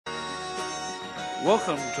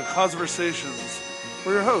Welcome to Conversations,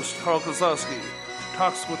 where your host, Carl Kozlowski,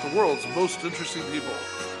 talks with the world's most interesting people.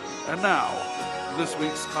 And now, this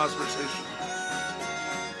week's Conversation.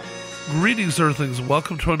 Greetings, Earthlings.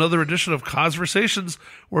 Welcome to another edition of Conversations,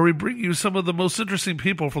 where we bring you some of the most interesting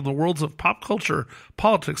people from the worlds of pop culture,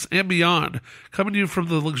 politics, and beyond. Coming to you from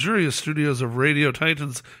the luxurious studios of Radio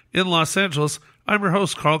Titans in Los Angeles, I'm your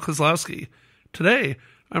host, Carl Kozlowski. Today,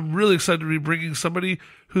 I'm really excited to be bringing somebody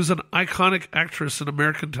who's an iconic actress in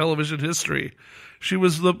American television history. She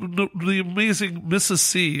was the amazing Mrs.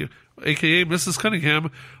 C, a.k.a. Mrs. Cunningham,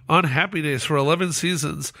 on Happy Days for 11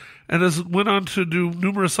 seasons, and has went on to do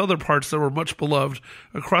numerous other parts that were much beloved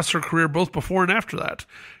across her career, both before and after that.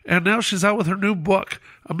 And now she's out with her new book,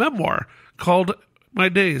 a memoir, called My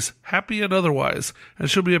Days, Happy and Otherwise, and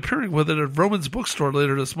she'll be appearing with it at Roman's Bookstore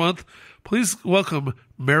later this month. Please welcome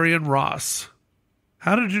Marion Ross.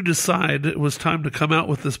 How did you decide it was time to come out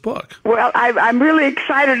with this book? Well, I'm really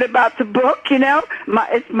excited about the book,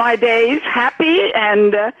 It's My Days, Happy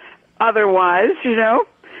and Otherwise,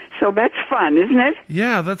 So that's fun, isn't it?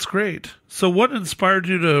 Yeah, that's great. So what inspired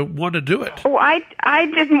you to want to do it? Oh, I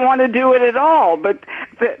didn't want to do it at all, but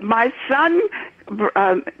my son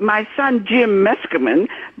Jim Meskimen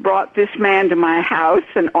brought this man to my house,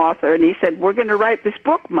 an author, and he said, "We're going to write this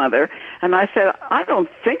book, Mother." And I said, "I don't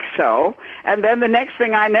think so." And then the next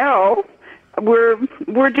thing I know, we're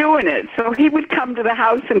doing it. So he would come to the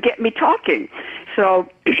house and get me talking. So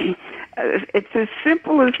it's as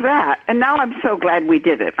simple as that. And now I'm so glad we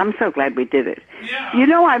did it.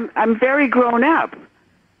 Yeah. I'm very grown up.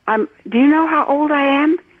 Do you know how old I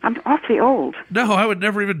am? I'm awfully old. No, I would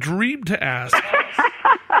never even dream to ask.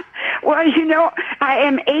 Well, I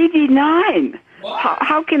am 89.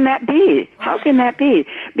 How can that be? How can that be?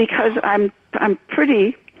 Because I'm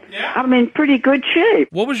pretty. Yeah. I'm in pretty good shape.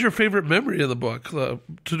 What was your favorite memory of the book? To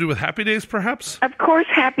do with Happy Days, perhaps? Of course,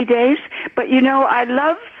 Happy Days. But I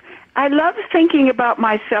love thinking about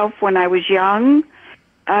myself when I was young.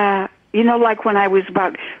 Like when I was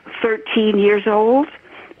about 13 years old,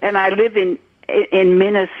 and I live in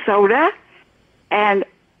Minnesota, and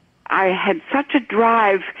I had such a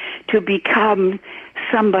drive to become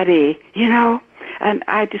somebody, and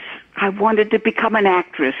I wanted to become an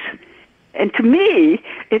actress. And to me,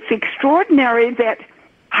 it's extraordinary that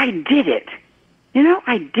I did it.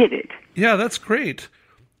 I did it. Yeah, that's great.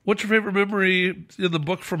 What's your favorite memory in the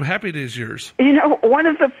book from Happy Days years? One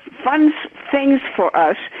of the fun things for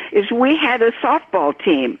us is we had a softball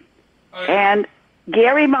team. Oh, yeah. And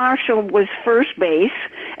Gary Marshall was first base,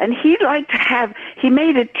 and he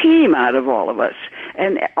made a team out of all of us.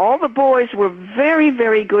 And all the boys were very,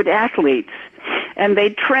 very good athletes. And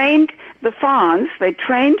they trained the Fonz, they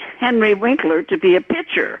trained Henry Winkler to be a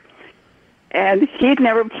pitcher. And he'd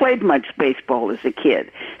never played much baseball as a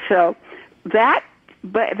kid. So that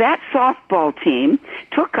softball team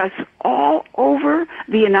took us all over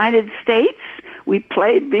the United States. We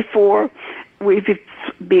played before big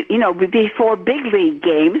league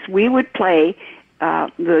games. We would play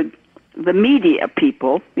the media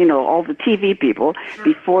people, all the TV people, sure,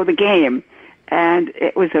 before the game, and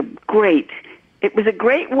it was a great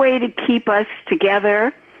way to keep us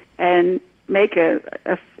together and make a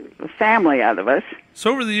family out of us.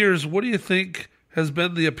 So over the years, what do you think has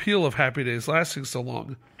been the appeal of Happy Days lasting so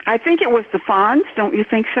long? I think it was the Fonz. Don't you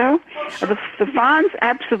think so? Oh, sure. The Fonz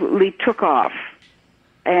absolutely took off.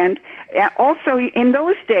 And also, in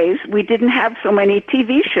those days, we didn't have so many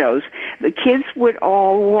TV shows. The kids would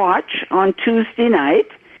all watch on Tuesday night,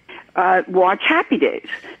 watch Happy Days.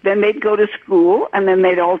 Then they'd go to school, and then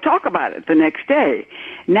they'd all talk about it the next day.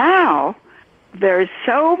 Now, there's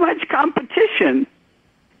so much competition.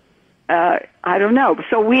 I don't know.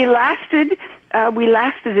 So we lasted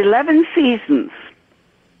 11 seasons.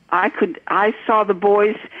 I saw the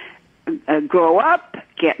boys grow up,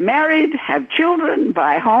 get married, have children,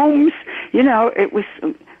 buy homes.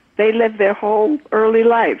 They lived their whole early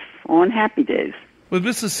life on Happy Days. With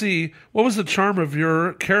Mrs. C, what was the charm of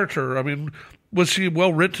your character? I mean, was she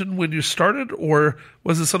well written when you started, or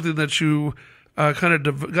was it something that you kind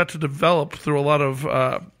of got to develop through a lot of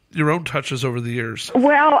your own touches over the years?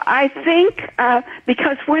 Well, I think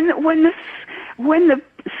because when the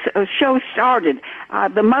show started,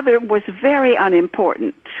 the mother was very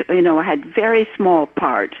unimportant, had very small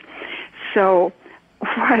part. So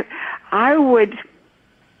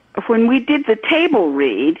when we did the table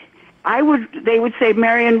read, they would say,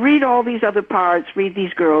 "Marion, read all these other parts, read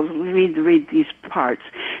these girls, read these parts."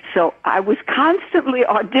 So I was constantly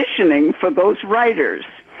auditioning for those writers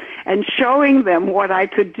and showing them what I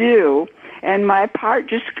could do, and my part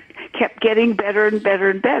just kept getting better and better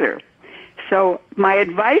and better. So my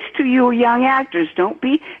advice to you young actors, don't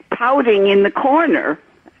be pouting in the corner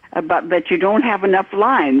about that you don't have enough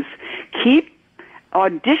lines. Keep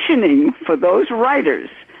auditioning for those writers.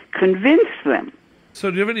 Convince them.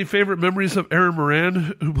 So do you have any favorite memories of Erin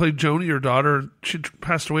Moran, who played Joni, your daughter? She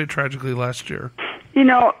passed away tragically last year. You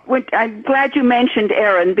know, I'm glad you mentioned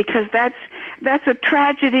Erin, because that's a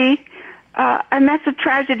tragedy, and that's a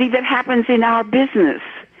tragedy that happens in our business.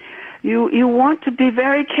 You want to be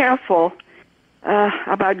very careful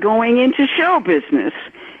about going into show business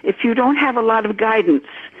if you don't have a lot of guidance.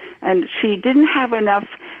 And she didn't have enough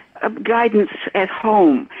guidance at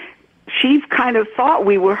home. She kind of thought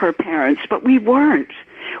we were her parents, but we weren't.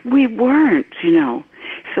 We weren't, you know.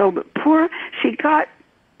 So she got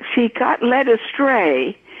led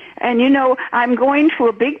astray. And, you know, I'm going to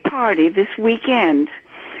a big party this weekend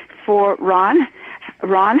for Ron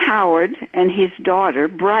Howard and his daughter,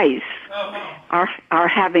 Bryce, are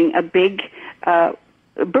having a big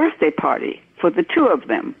birthday party for the two of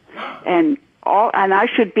them. And I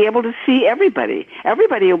should be able to see everybody.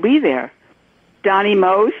 Everybody will be there. Donnie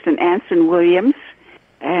Most and Anson Williams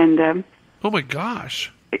and oh my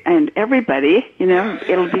gosh. And everybody, you know,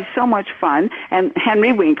 it'll be so much fun. And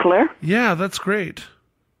Henry Winkler. Yeah, that's great.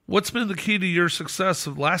 What's been the key to your success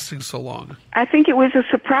of lasting so long? I think it was a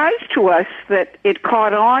surprise to us that it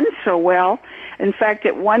caught on so well. In fact,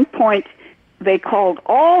 at one point, they called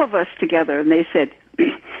all of us together and they said,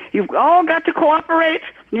 you've all got to cooperate.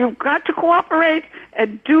 You've got to cooperate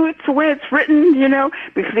and do it the way it's written, you know,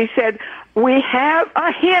 because he said, we have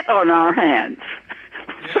a hit on our hands.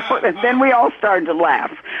 So, and then we all started to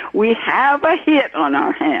laugh. We have a hit on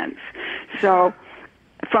our hands. So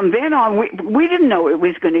from then on, we didn't know it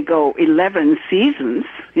was going to go 11 seasons,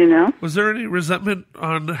 you know. Was there any resentment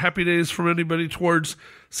on Happy Days from anybody towards,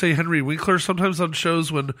 say, Henry Winkler? Sometimes on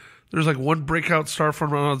shows when there's like one breakout star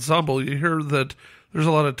from an ensemble, you hear that there's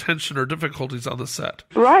a lot of tension or difficulties on the set.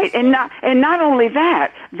 Right, and not only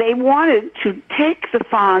that, they wanted to take the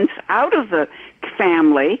Fonz out of the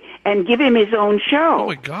family and give him his own show. Oh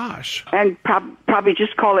my gosh! And probably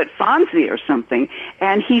just call it Fonzie or something.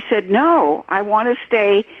 And he said, "No, I want to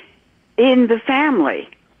stay in the family,"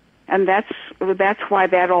 and that's why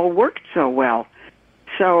that all worked so well.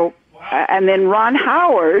 So, and then Ron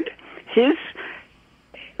Howard,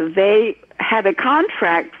 they had a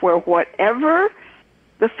contract where whatever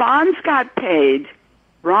the Fonz got paid,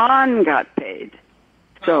 Ron got paid.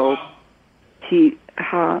 So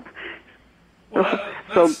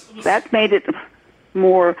so that made it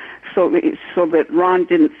more so that Ron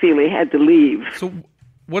didn't feel he had to leave. So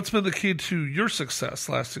what's been the key to your success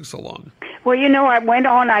lasting so long? Well, you know, I went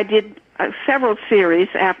on. I did several series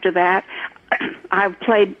after that. I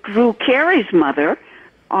played Drew Carey's mother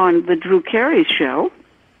on the Drew Carey Show.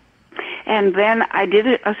 And then I did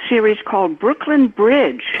a series called Brooklyn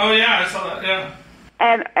Bridge. Oh, yeah, I saw that, yeah.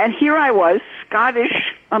 And here I was,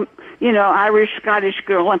 Scottish, Irish-Scottish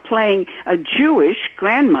girl, and playing a Jewish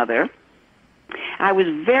grandmother. I was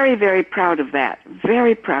very, very proud of that,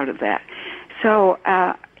 very proud of that. So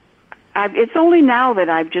it's only now that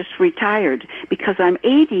I've just retired because I'm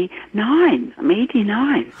 89. I'm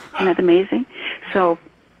 89. Isn't that amazing? So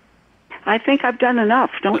I think I've done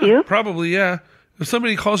enough, don't you? Probably, yeah. If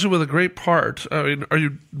somebody calls you with a great part, I mean, are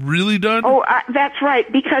you really done? Oh, that's right.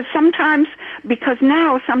 Because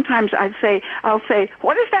now sometimes I'll say,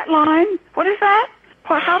 what is that line? What is that?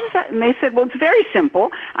 How does that? And they said, well, it's very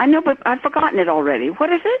simple. I know, but I've forgotten it already.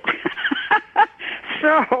 What is it?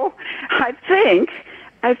 So I think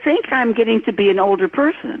I'm getting to be an older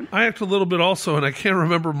person. I act a little bit also, and I can't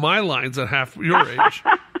remember my lines at half your age.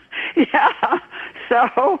 Yeah.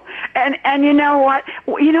 So, and you know what?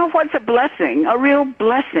 You know what's a blessing? A real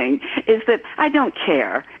blessing is that I don't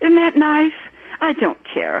care. Isn't that nice? I don't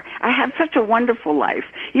care. I have such a wonderful life.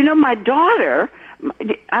 You know, my daughter,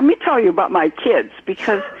 let me tell you about my kids,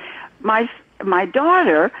 because my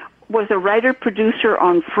daughter was a writer-producer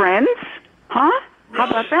on Friends. Huh? How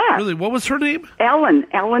about that? Really? What was her name?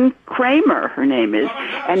 Ellen Kramer, her name is.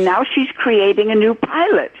 And now she's creating a new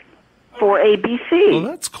pilot for ABC. Oh,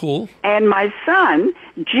 that's cool. And my son,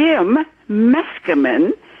 Jim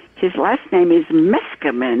Meskimen, his last name is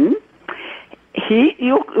Meskimen,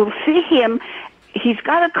 you'll see him, he's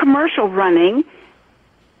got a commercial running,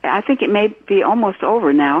 I think it may be almost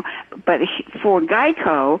over now, but for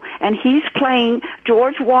Geico, and he's playing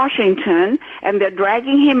George Washington, and they're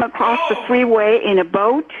dragging him across the freeway in a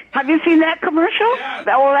boat. Have you seen that commercial? Yeah.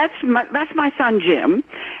 Well, that's my son, Jim.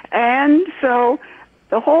 And so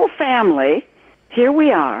the whole family, here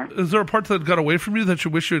we are. Is there a part that got away from you that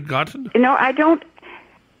you wish you had gotten? You know, I don't.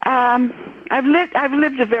 I've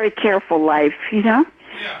lived a very careful life, you know.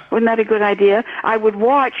 Wasn't that a good idea? I was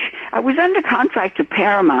under contract to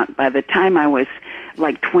Paramount by the time I was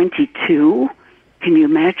like 22. Can you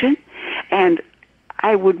imagine? And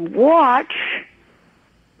I would watch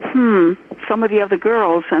some of the other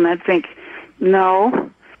girls, and I'd think,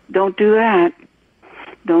 no, don't do that.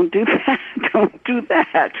 Don't do that. Don't do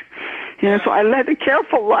that. So I led a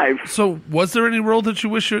careful life. So was there any role that you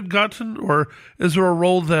wish you had gotten, or is there a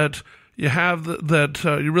role that you have that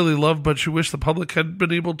you really love but you wish the public had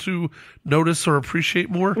been able to notice or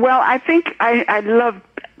appreciate more? Well, I think I loved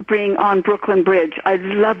being on Brooklyn Bridge. I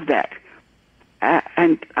loved that.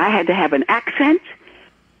 And I had to have an accent.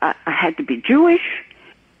 I had to be Jewish.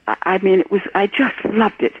 I just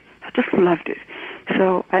loved it. I just loved it.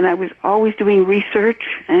 So, and I was always doing research,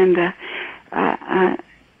 and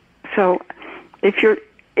so if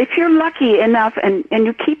you're lucky enough and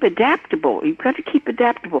you keep adaptable, you've got to keep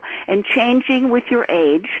adaptable and changing with your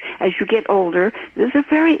age as you get older. There's a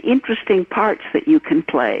very interesting parts that you can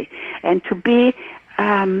play, and to be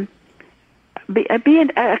a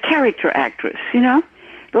character actress.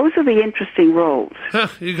 Those are the interesting roles.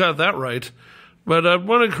 You got that right. But I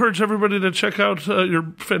want to encourage everybody to check out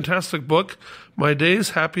your fantastic book, My Days,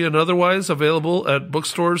 Happy and Otherwise, available at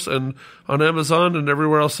bookstores and on Amazon and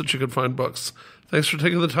everywhere else that you can find books. Thanks for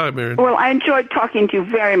taking the time, Marion. Well, I enjoyed talking to you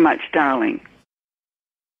very much, darling.